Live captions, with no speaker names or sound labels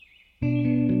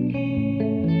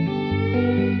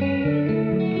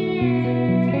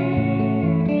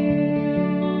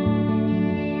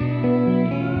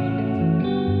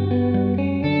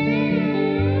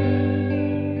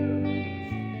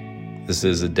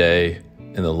This is a day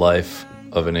in the life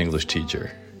of an English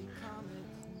teacher.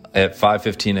 At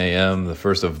 5:15 a.m., the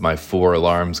first of my 4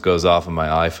 alarms goes off on my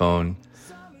iPhone.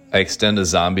 I extend a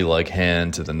zombie-like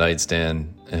hand to the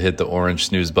nightstand and hit the orange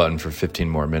snooze button for 15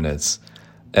 more minutes.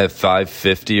 At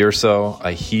 5:50 or so,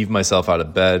 I heave myself out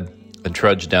of bed and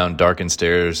trudge down darkened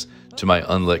stairs to my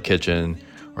unlit kitchen,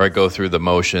 where I go through the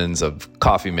motions of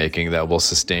coffee making that will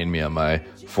sustain me on my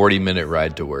 40-minute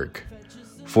ride to work.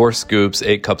 4 scoops,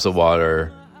 8 cups of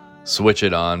water, switch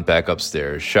it on, back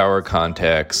upstairs, shower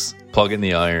contacts, plug in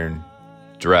the iron,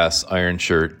 dress, iron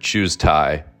shirt, shoes,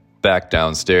 tie, back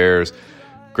downstairs,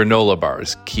 granola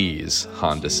bars, keys,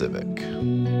 Honda Civic.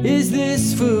 Is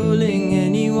this fooling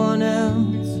anyone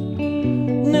else?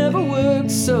 Never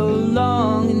worked so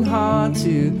long and hard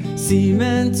to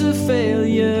cement a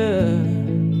failure.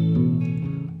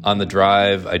 On the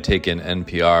drive, I take in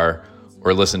NPR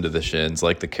or listen to the Shins,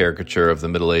 like the caricature of the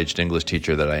middle-aged English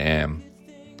teacher that I am.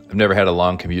 I've never had a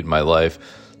long commute in my life,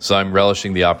 so I'm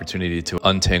relishing the opportunity to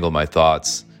untangle my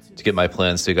thoughts, to get my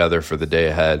plans together for the day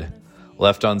ahead.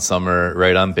 Left on Summer,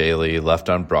 right on Bailey, left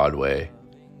on Broadway.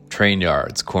 Train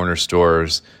yards, corner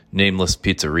stores, nameless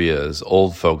pizzerias,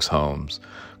 old folks' homes,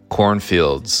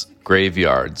 cornfields,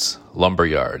 graveyards, lumber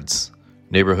yards,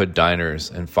 neighborhood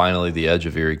diners, and finally the edge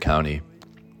of Erie County.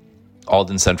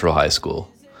 Alden Central High School.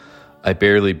 I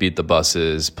barely beat the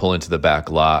buses, pull into the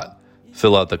back lot,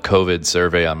 fill out the COVID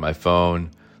survey on my phone,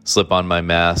 slip on my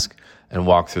mask, and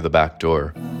walk through the back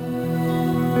door.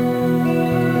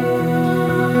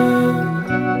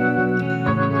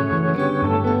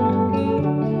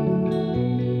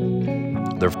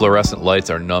 Their fluorescent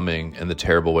lights are numbing in the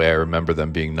terrible way I remember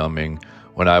them being numbing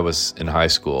when I was in high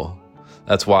school.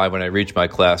 That's why when I reach my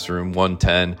classroom,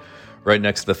 110, right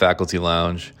next to the faculty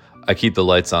lounge, I keep the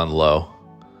lights on low.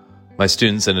 My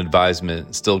students in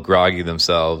advisement, still groggy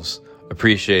themselves,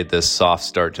 appreciate this soft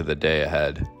start to the day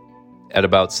ahead. At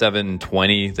about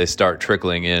 7:20, they start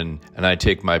trickling in, and I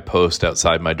take my post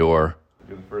outside my door.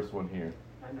 You're the first one here.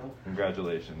 I know.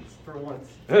 Congratulations. For once.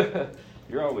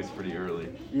 You're always pretty early.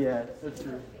 Yeah, that's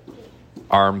true.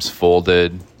 Arms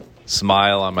folded,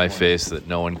 smile on my face that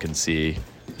no one can see,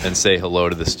 and say hello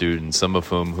to the students, some of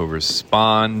whom who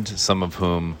respond, some of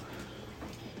whom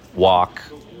walk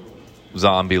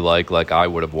zombie-like I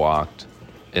would have walked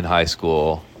in high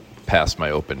school past my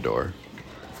open door.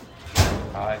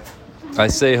 Hi. I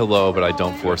say hello, but I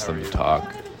don't force them to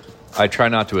talk. I try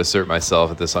not to assert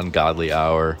myself at this ungodly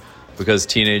hour because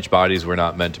teenage bodies were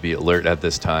not meant to be alert at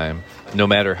this time, no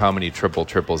matter how many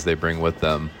triples they bring with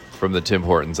them from the Tim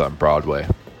Hortons on Broadway.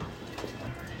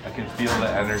 I can feel the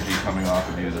energy coming off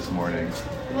of you this morning.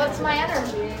 What's my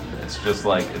energy? It's just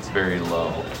like, it's very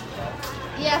low.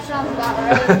 Yeah, sounds about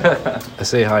right. I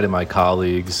say hi to my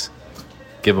colleagues,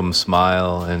 give them a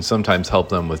smile, and sometimes help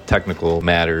them with technical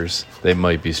matters they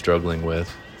might be struggling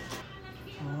with.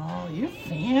 Oh, you're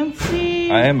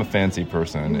fancy. I am a fancy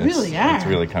person. You really are. It's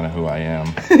really kind of who I am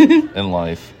in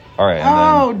life. All right, and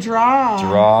Oh, then draw.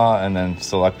 draw, and then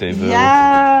select a view.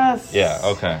 Yes. Yeah,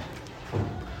 okay.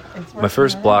 It's My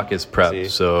first working block is prep,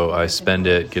 so I spend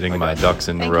it getting my ducks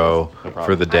in a row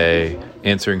for the day,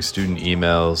 answering student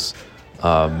emails,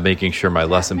 making sure my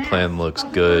lesson plan looks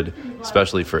good,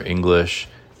 especially for English,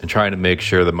 and trying to make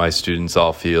sure that my students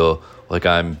all feel like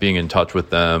I'm being in touch with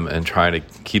them and trying to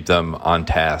keep them on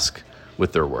task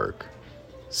with their work.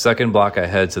 Second block, I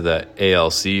head to the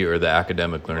ALC, or the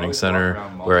Academic Learning Center,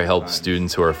 where I help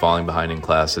students who are falling behind in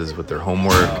classes with their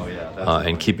homework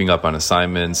and keeping up on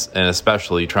assignments, and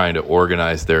especially trying to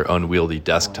organize their unwieldy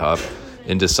desktop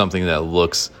into something that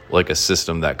looks like a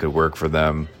system that could work for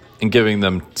them, and giving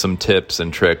them some tips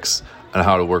and tricks on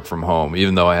how to work from home,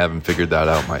 even though I haven't figured that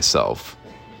out myself.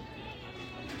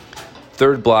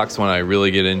 Third block's when I really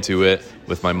get into it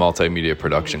with my multimedia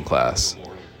production class.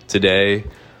 Today,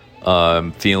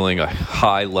 I'm feeling a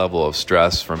high level of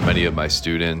stress from many of my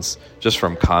students, just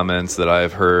from comments that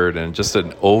I've heard, and just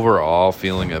an overall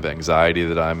feeling of anxiety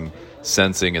that I'm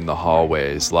sensing in the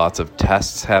hallways. Lots of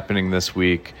tests happening this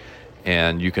week,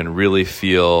 and you can really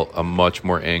feel a much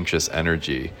more anxious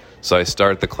energy. So I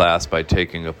start the class by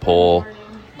taking a poll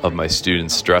of my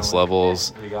students' stress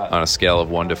levels on a scale of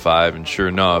 1 to 5, and sure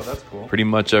enough, pretty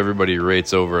much everybody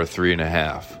rates over a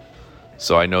 3.5.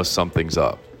 So I know something's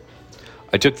up.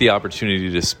 I took the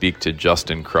opportunity to speak to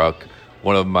Justin Kruk,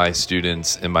 one of my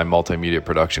students in my multimedia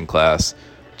production class,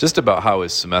 just about how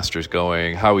his semester's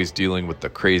going, how he's dealing with the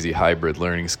crazy hybrid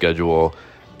learning schedule,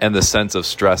 and the sense of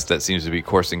stress that seems to be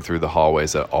coursing through the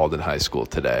hallways at Alden High School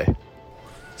today.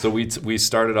 So we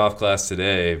started off class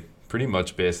today pretty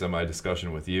much based on my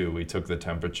discussion with you. We took the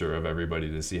temperature of everybody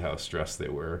to see how stressed they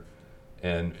were.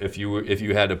 And if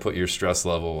you had to put your stress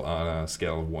level on a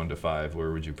scale of 1 to 5,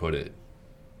 where would you put it?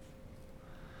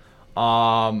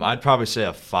 I'd probably say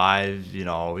a 5,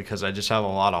 because I just have a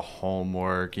lot of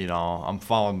homework. I'm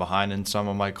falling behind in some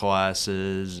of my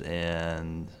classes,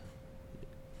 and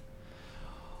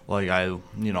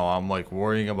I'm like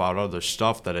worrying about other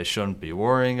stuff that I shouldn't be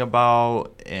worrying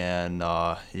about, and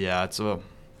yeah, it's a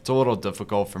little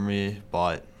difficult for me,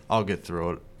 but I'll get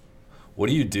through it. What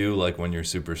do you do like when you're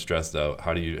super stressed out?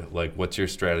 How do you what's your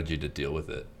strategy to deal with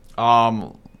it?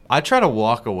 I try to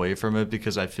walk away from it,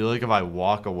 because I feel like if I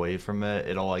walk away from it,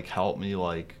 it'll like help me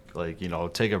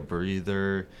take a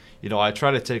breather. I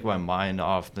try to take my mind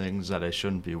off things that I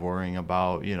shouldn't be worrying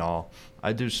about.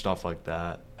 I do stuff like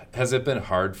that. Has it been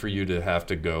hard for you to have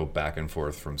to go back and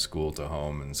forth from school to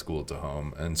home and school to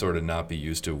home and sort of not be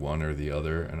used to one or the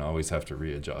other and always have to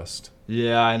readjust?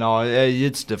 Yeah, I know.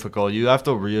 It's difficult. You have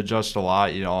to readjust a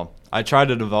lot. I try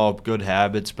to develop good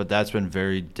habits, but that's been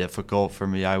very difficult for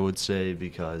me, I would say,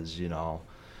 because,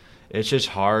 it's just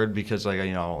hard because,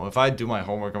 if I do my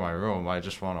homework in my room, I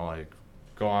just want to,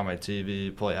 go on my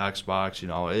TV, play Xbox.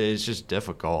 It's just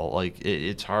difficult.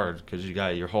 It's hard because you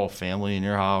got your whole family in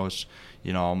your house.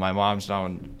 My mom's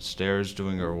downstairs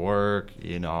doing her work.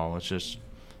 It's just,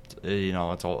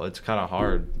 it's kind of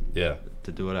hard. Yeah.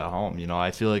 To do it at home.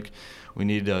 I feel like we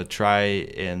need to try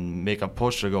and make a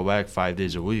push to go back 5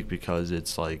 days a week, because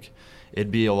it's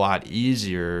it'd be a lot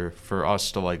easier for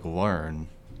us to learn.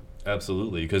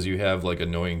 Absolutely, because you have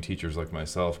annoying teachers like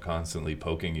myself constantly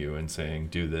poking you and saying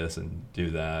do this and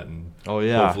do that, and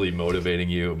hopefully motivating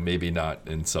you, maybe not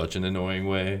in such an annoying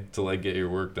way, to get your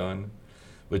work done.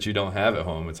 But you don't have at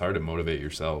home. It's hard to motivate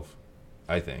yourself,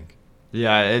 I think.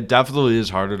 Yeah, it definitely is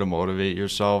harder to motivate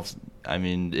yourself. I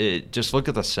mean, just look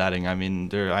at the setting.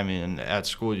 At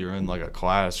school you're in a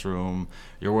classroom,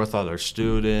 you're with other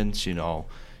students. A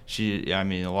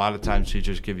lot of times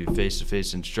teachers give you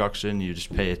face-to-face instruction. You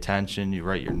just pay attention. You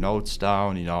write your notes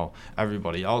down.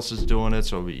 Everybody else is doing it,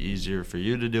 so it'll be easier for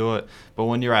you to do it. But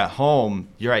when you're at home,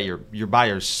 you're by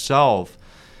yourself.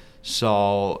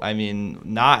 So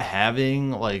not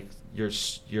having your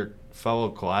fellow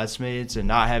classmates and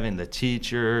not having the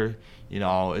teacher,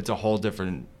 it's a whole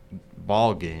different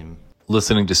ball game.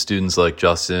 Listening to students like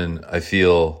Justin, I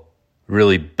feel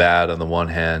really bad on the one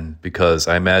hand, because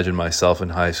I imagine myself in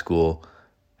high school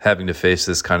having to face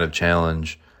this kind of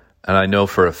challenge, and I know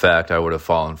for a fact I would have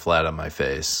fallen flat on my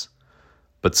face.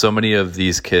 But so many of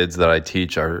these kids that I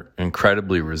teach are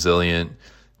incredibly resilient.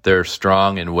 They're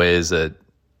strong in ways that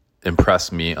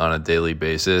impress me on a daily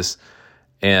basis.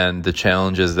 And the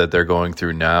challenges that they're going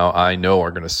through now, I know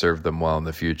are going to serve them well in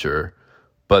the future.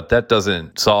 But that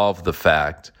doesn't solve the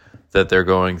fact that they're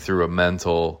going through a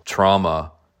mental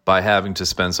trauma by having to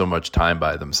spend so much time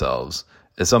by themselves.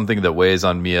 It's something that weighs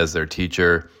on me as their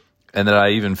teacher, and that I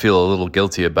even feel a little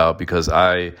guilty about, because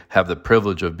I have the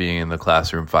privilege of being in the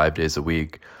classroom 5 days a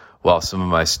week, while some of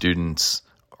my students,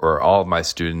 or all of my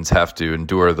students, have to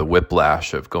endure the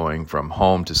whiplash of going from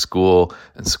home to school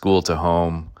and school to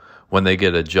home. When they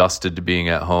get adjusted to being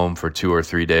at home for 2 or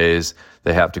 3 days,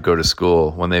 they have to go to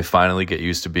school. When they finally get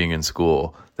used to being in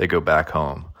school, they go back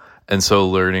home. And so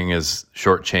learning is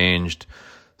shortchanged,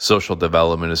 social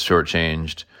development is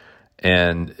shortchanged,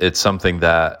 and it's something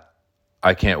that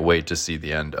I can't wait to see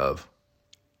the end of.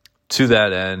 To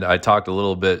that end, I talked a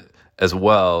little bit as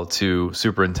well to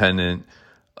Superintendent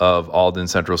of Alden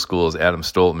Central Schools, Adam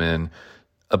Stoltman,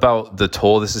 about the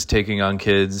toll this is taking on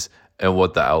kids and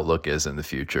what the outlook is in the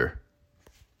future.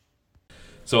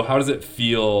 So how does it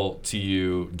feel to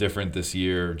you different this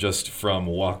year, just from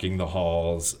walking the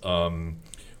halls?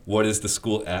 What is the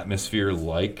school atmosphere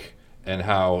like, and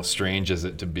how strange is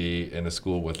it to be in a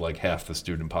school with half the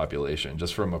student population?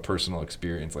 Just from a personal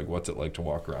experience, what's it like to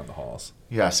walk around the halls?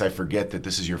 Yes, I forget that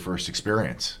this is your first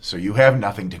experience, so you have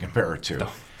nothing to compare it to.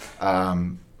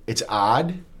 No. It's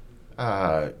odd.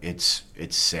 It's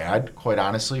sad, quite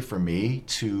honestly, for me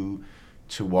to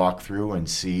walk through and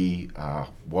see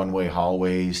one-way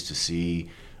hallways, to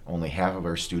see only half of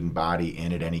our student body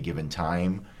in at any given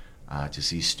time, to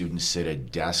see students sit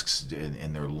at desks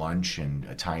in their lunch and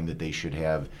a time that they should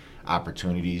have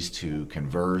opportunities to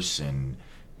converse and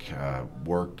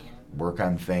work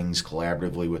on things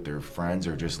collaboratively with their friends,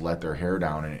 or just let their hair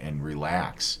down and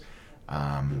relax.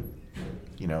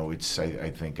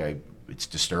 It's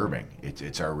disturbing.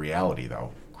 It's our reality,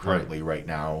 though, currently right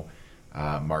now,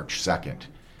 March 2nd.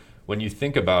 When you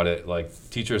think about it,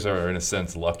 teachers are in a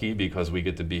sense lucky, because we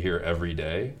get to be here every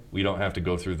day. We don't have to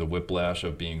go through the whiplash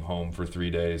of being home for 3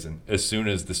 days. And as soon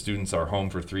as the students are home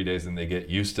for 3 days and they get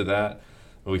used to that,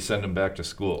 we send them back to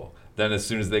school. Then as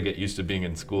soon as they get used to being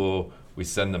in school, we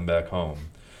send them back home.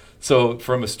 So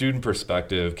from a student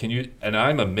perspective, and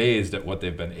I'm amazed at what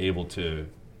they've been able to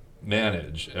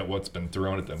manage, at what's been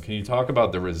thrown at them. Can you talk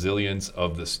about the resilience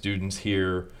of the students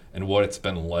here and what it's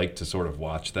been like to sort of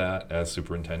watch that as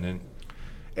superintendent?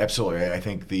 Absolutely. I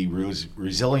think the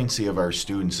resiliency of our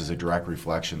students is a direct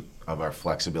reflection of our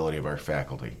flexibility of our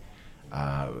faculty.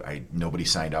 Nobody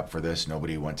signed up for this.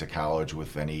 Nobody went to college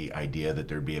with any idea that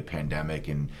there'd be a pandemic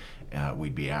and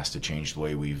we'd be asked to change the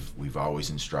way we've always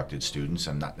instructed students.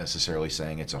 I'm not necessarily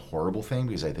saying it's a horrible thing,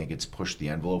 because I think it's pushed the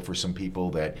envelope for some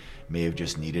people that may have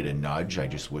just needed a nudge. I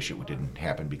just wish it didn't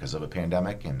happen because of a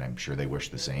pandemic, and I'm sure they wish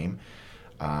the same.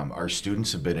 Our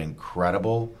students have been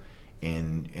incredible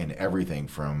in everything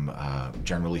from,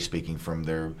 generally speaking, from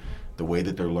the way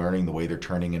that they're learning, the way they're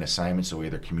turning in assignments, the way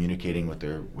they're communicating with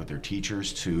their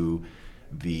teachers, to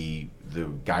the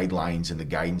guidelines and the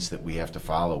guidance that we have to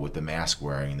follow with the mask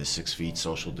wearing, the 6 feet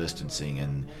social distancing,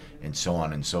 and so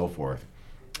on and so forth.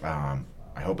 I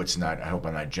hope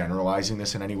I'm not generalizing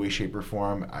this in any way, shape, or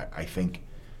form. I think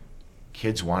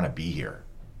kids want to be here.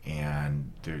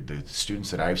 And the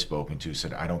students that I've spoken to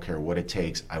said, I don't care what it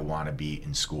takes, I want to be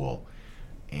in school.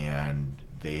 And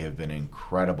they have been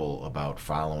incredible about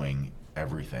following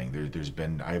everything.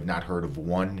 I have not heard of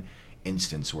one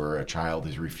instance where a child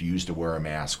has refused to wear a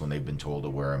mask when they've been told to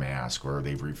wear a mask, or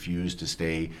they've refused to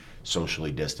stay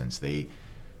socially distanced.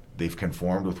 They've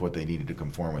conformed with what they needed to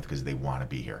conform with because they want to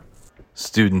be here.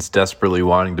 Students desperately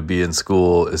wanting to be in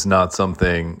school is not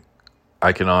something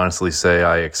I can honestly say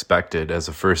I expected as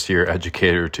a first-year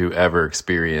educator to ever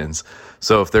experience.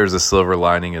 So if there's a silver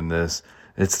lining in this,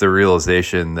 it's the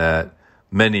realization that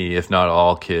many, if not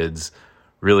all, kids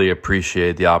really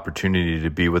appreciate the opportunity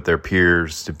to be with their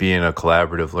peers, to be in a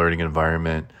collaborative learning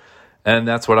environment. And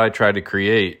that's what I try to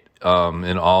create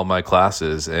in all my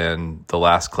classes. And the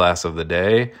last class of the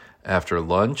day after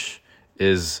lunch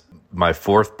is my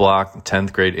 4th block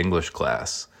 10th grade English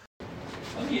class.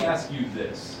 Let me ask you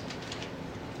this.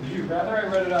 Would you rather I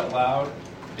read it out loud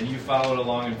and you followed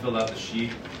along and filled out the sheet,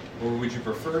 or would you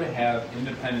prefer to have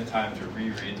independent time to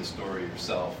reread the story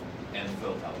yourself and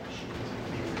fill out the sheet?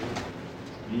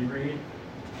 Reread?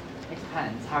 It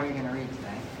depends. How are you going to read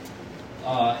today?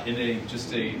 In a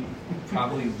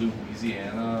probably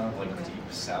Louisiana,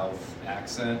 deep South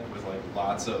accent with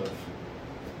lots of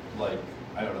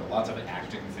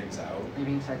acting things out. Are you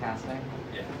being sarcastic?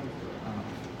 Yeah.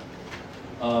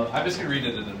 I'm just going to read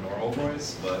it in a normal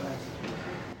voice, but...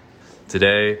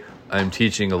 Today, I'm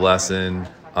teaching a lesson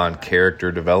on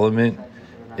character development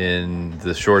in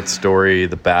the short story,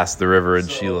 The Bass, the River, and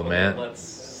Sheila Mant.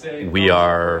 We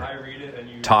are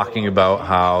talking about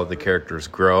how the characters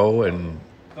grow and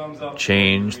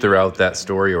change throughout that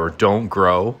story, or don't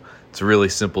grow. It's a really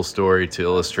simple story to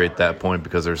illustrate that point,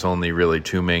 because there's only really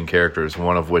 2 main characters,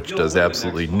 one of which does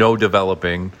absolutely no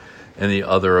developing, and the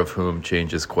other of whom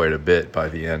changes quite a bit by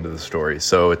the end of the story.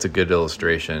 So it's a good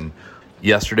illustration.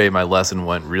 Yesterday, my lesson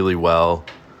went really well.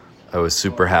 I was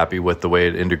super happy with the way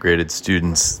it integrated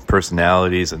students'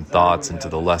 personalities and thoughts into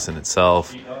the lesson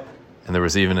itself. And there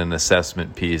was even an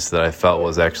assessment piece that I felt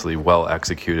was actually well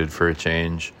executed for a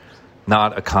change.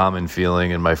 Not a common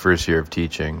feeling in my first year of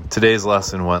teaching. Today's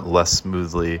lesson went less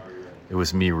smoothly. It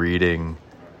was me reading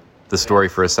the story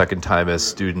for a second time as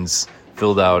students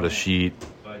filled out a sheet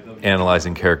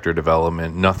analyzing character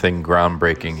development. Nothing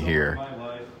groundbreaking here.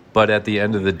 But at the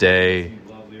end of the day,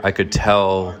 I could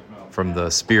tell from the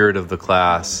spirit of the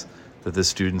class that the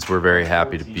students were very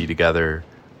happy to be together,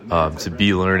 to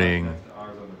be learning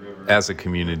as a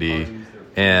community,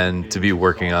 and to be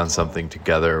working on something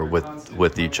together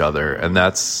with each other. And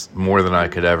that's more than I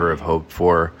could ever have hoped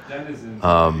for,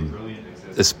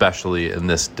 especially in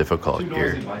this difficult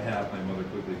year. My hat, my mother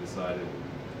quickly decided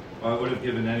I would have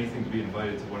given anything to be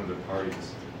invited to one of their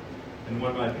parties. And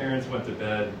when my parents went to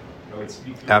bed, I would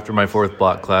speak. After my 4th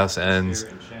block class ends,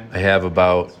 I have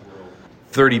about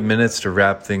 30 minutes to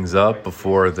wrap things up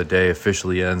before the day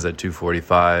officially ends at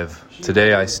 2:45.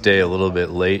 Today I stay a little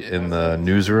bit late in the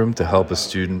newsroom to help a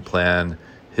student plan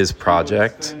his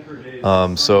project.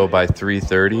 So by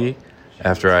 3:30,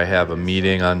 after I have a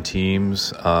meeting on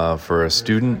Teams for a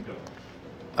student,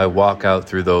 I walk out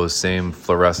through those same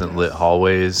fluorescent lit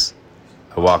hallways.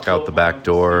 I walk out the back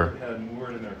door,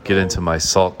 get into my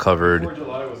salt-covered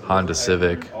Honda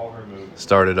Civic,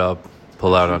 start it up,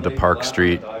 pull out onto Park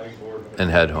Street,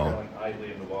 and head home,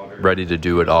 ready to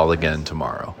do it all again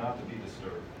tomorrow.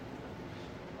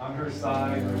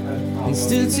 And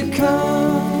still to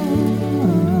come,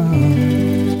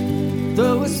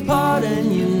 though it's part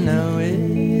and you know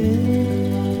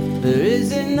it, there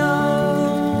is an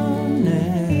honest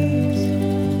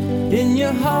in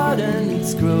your heart and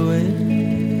it's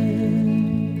growing.